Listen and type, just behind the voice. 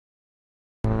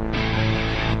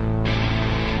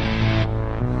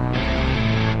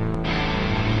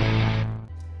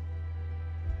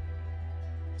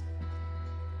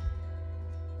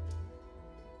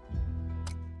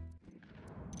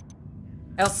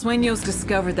El Sueño's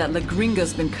discovered that La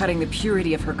Gringa's been cutting the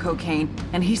purity of her cocaine,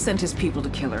 and he sent his people to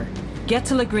kill her. Get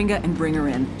to La Gringa and bring her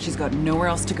in. She's got nowhere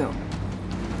else to go.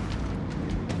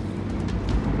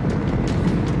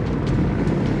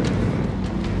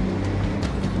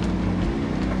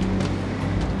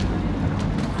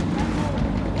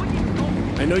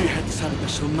 I know you had to sabotage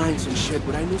some mines and shit,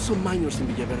 but I know some miners in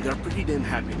Villaverde. They're pretty damn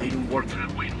happy they didn't work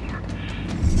that way anymore.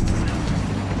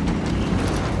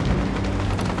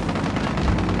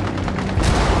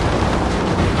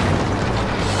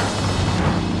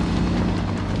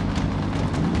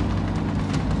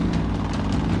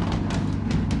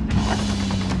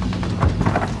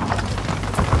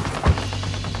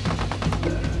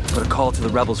 Put a call to the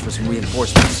rebels for some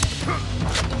reinforcements.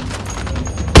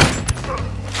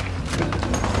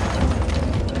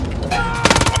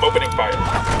 Opening fire.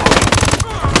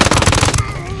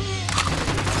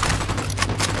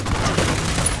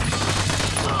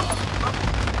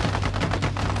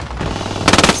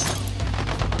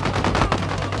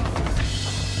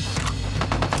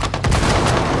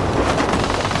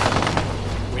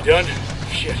 We done?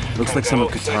 Shit. Looks like some of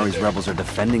Qatari's rebels are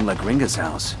defending La Gringa's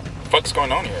house. What's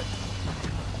going on here?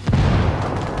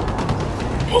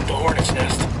 Hold the hornet's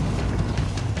nest.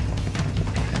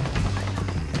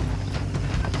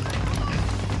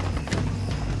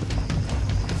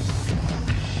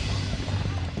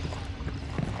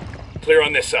 Clear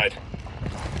on this side.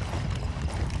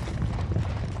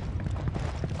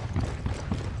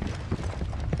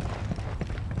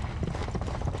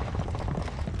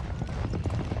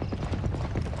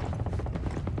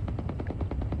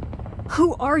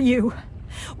 Who are you?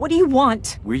 What do you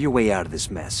want? We're your way out of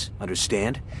this mess,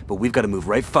 understand? But we've got to move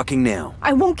right fucking now.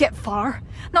 I won't get far.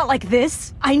 Not like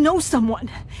this. I know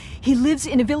someone. He lives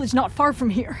in a village not far from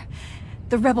here.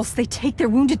 The rebels, they take their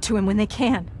wounded to him when they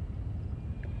can.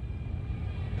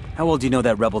 How well do you know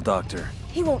that rebel doctor?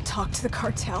 He won't talk to the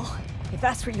cartel, if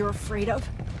that's what you're afraid of.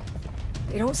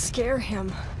 They don't scare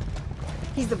him.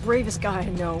 He's the bravest guy I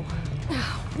know.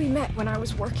 We met when I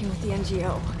was working with the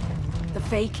NGO. The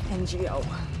fake NGO.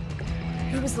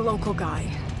 He was the local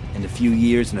guy. And a few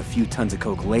years and a few tons of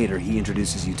coke later, he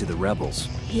introduces you to the rebels.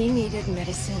 He needed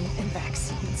medicine and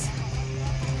vaccines.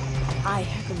 I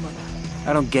had the money.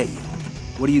 I don't get you.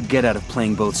 What do you get out of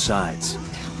playing both sides?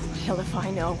 Hell if I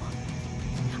know.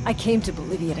 I came to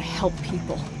Bolivia to help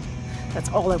people. That's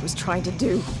all I was trying to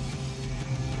do.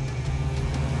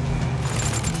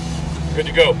 Good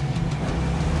to go.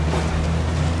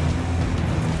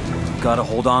 Gotta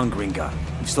hold on, Gringa.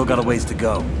 You've still got a ways to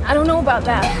go. I don't know about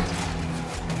that.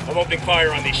 I'm opening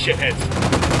fire on these shitheads.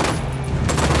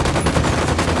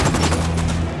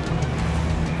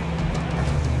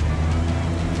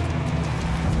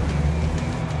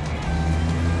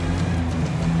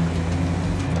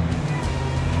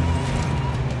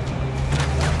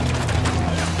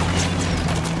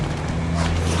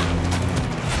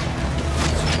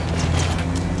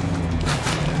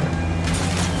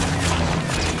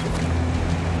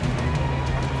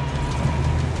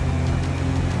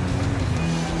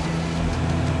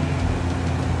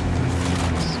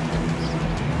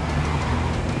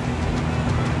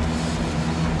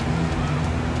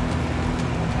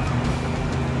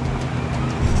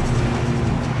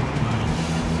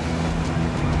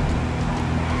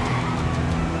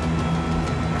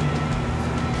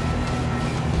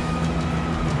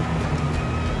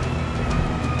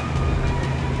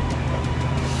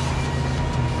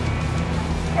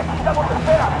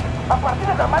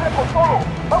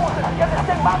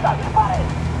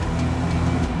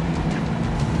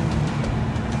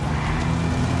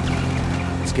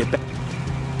 Let's get back.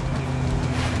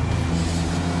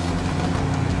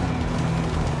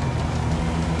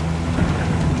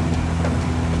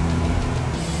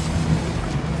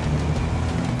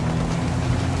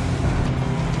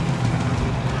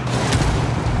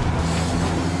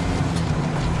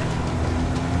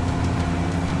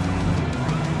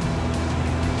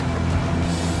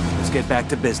 Get back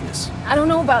to business. I don't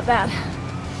know about that.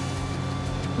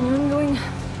 I'm going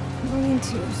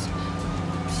into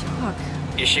shock.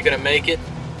 Is she gonna make it?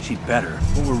 She'd better.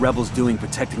 What were rebels doing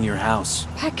protecting your house?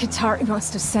 That Qatari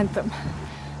must have sent them.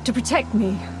 To protect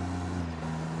me.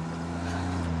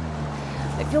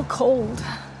 I feel cold.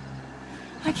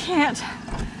 I can't.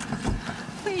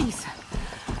 Please.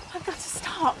 I've got to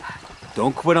stop.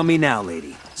 Don't quit on me now,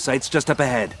 lady. Sight's just up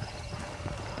ahead.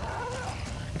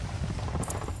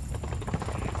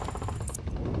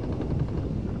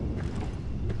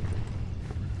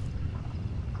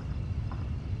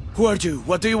 Who are you?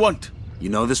 What do you want? You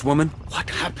know this woman? What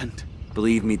happened?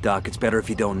 Believe me, Doc, it's better if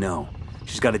you don't know.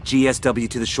 She's got a GSW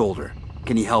to the shoulder.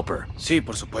 Can you help her? Sí,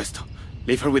 por supuesto.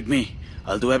 Leave her with me.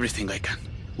 I'll do everything I can.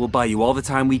 We'll buy you all the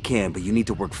time we can, but you need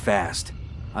to work fast.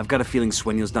 I've got a feeling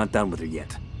Sueño's not done with her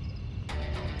yet.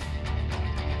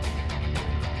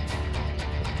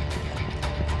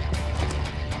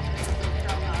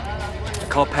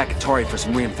 Call Pakatari for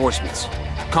some reinforcements.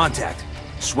 Contact.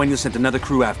 Sueño sent another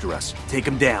crew after us. Take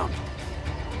him down.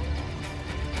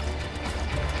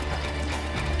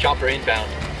 Chopper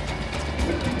inbound.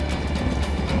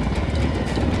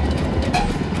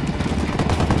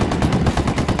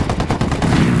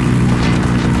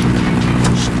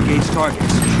 Engage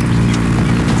targets.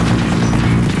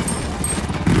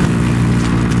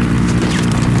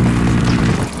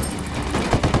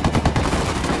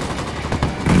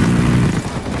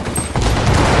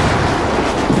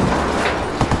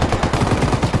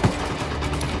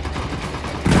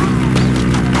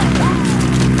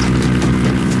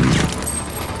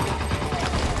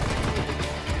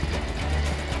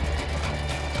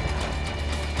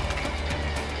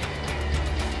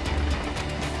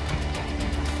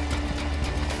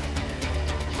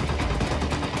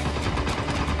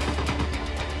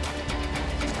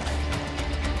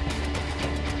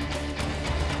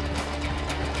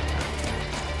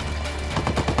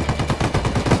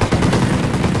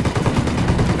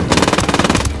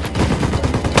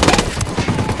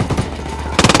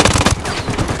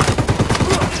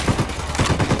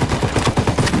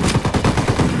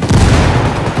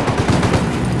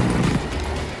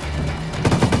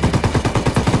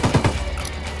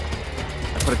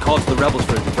 Call to the rebels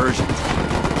for a diversion.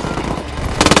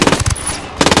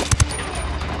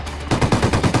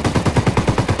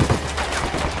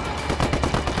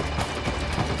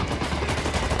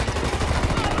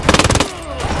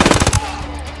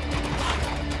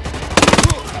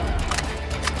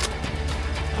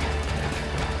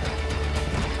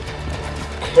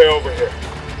 Clear over here.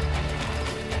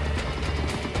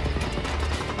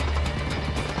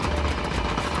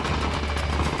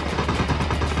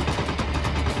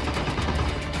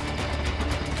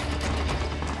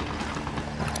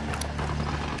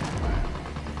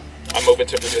 I'm moving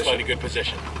to position. Find a good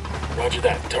position. Roger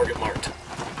that. Target marked.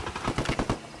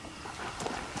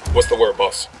 What's the word,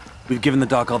 boss? We've given the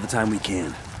doc all the time we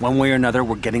can. One way or another,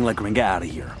 we're getting La Gringa out of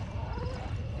here.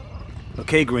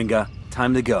 Okay, Gringa.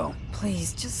 Time to go.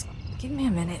 Please, just give me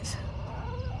a minute.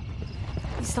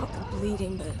 He stopped the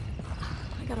bleeding, but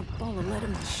I got a ball of lead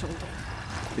in my shoulder.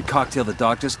 The cocktail the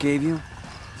doc just gave you?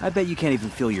 I bet you can't even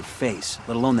feel your face,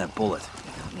 let alone that bullet.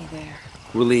 You got me there.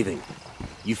 We're leaving.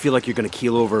 You feel like you're gonna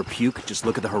keel over or puke, just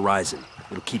look at the horizon.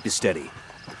 It'll keep you steady.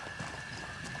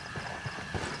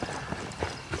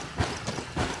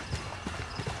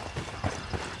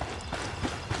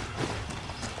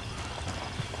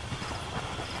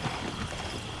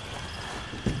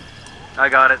 I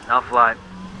got it. I'll fly.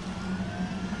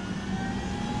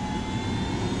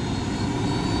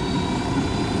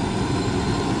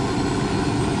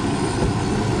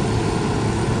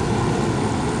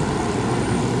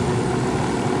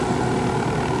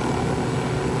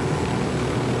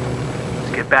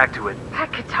 Back to it.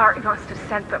 Pakatari must have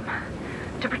sent them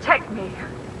to protect me.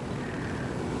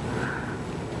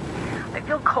 I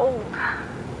feel cold.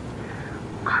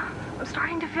 I'm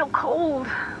starting to feel cold.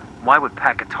 Why would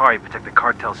Pakatari protect the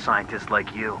cartel scientists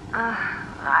like you?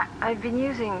 I've been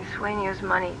using Sueño's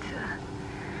money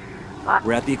to...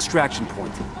 We're at the extraction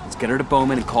point. Let's get her to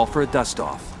Bowman and call for a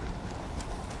dust-off.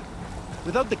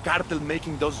 Without the cartel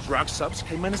making those drug subs,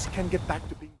 Jimenez can't get back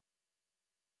to being...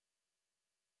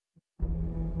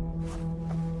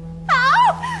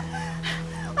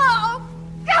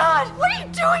 God, what are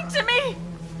you doing to me?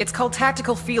 It's called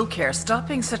tactical field care. Stop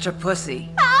being such a pussy.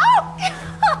 Oh!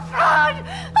 God!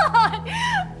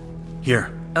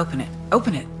 Here. Open it.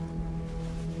 Open it.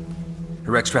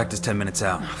 Her extract is 10 minutes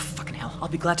out. Oh, fucking hell. I'll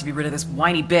be glad to be rid of this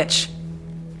whiny bitch.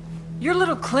 Your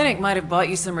little clinic might have bought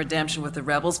you some redemption with the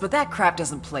rebels, but that crap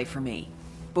doesn't play for me.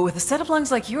 But with a set of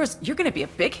lungs like yours, you're gonna be a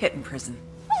big hit in prison.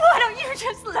 Why don't you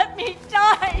just let me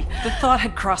die? The thought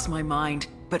had crossed my mind.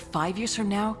 But 5 years from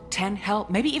now, 10, hell,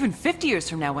 maybe even 50 years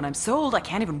from now when I'm so old I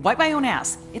can't even wipe my own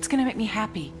ass, it's gonna make me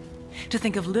happy. To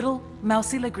think of little,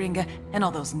 mousy La Gringa and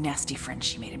all those nasty friends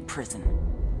she made in prison.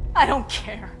 I don't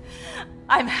care.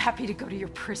 I'm happy to go to your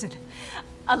prison.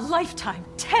 A lifetime,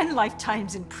 10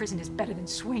 lifetimes in prison is better than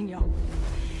Sueño.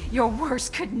 Your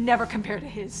worst could never compare to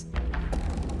his.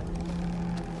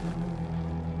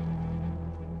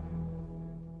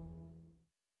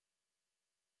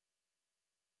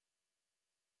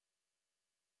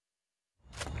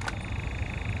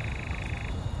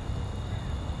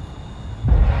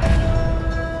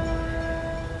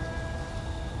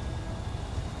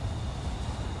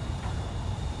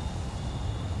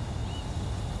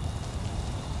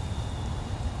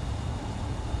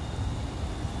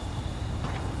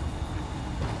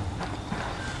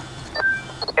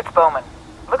 Bowman.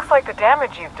 Looks like the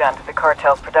damage you've done to the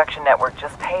cartel's production network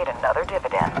just paid another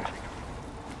dividend.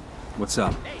 What's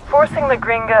up? Forcing the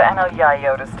Gringa and El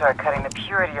Yayo to start cutting the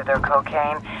purity of their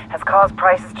cocaine has caused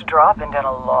prices to drop and done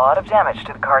a lot of damage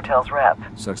to the cartel's rep.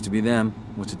 Sucks to be them.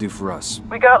 What to do for us?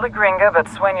 We got La Gringa, but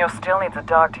Sueño still needs a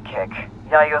dog to kick.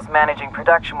 Yayo's managing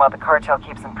production while the cartel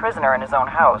keeps him prisoner in his own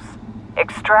house.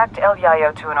 Extract El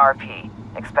Yayo to an RP.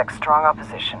 Expect strong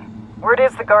opposition. Word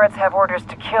is the guards have orders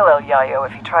to kill El Yayo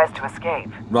if he tries to escape.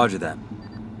 Roger that.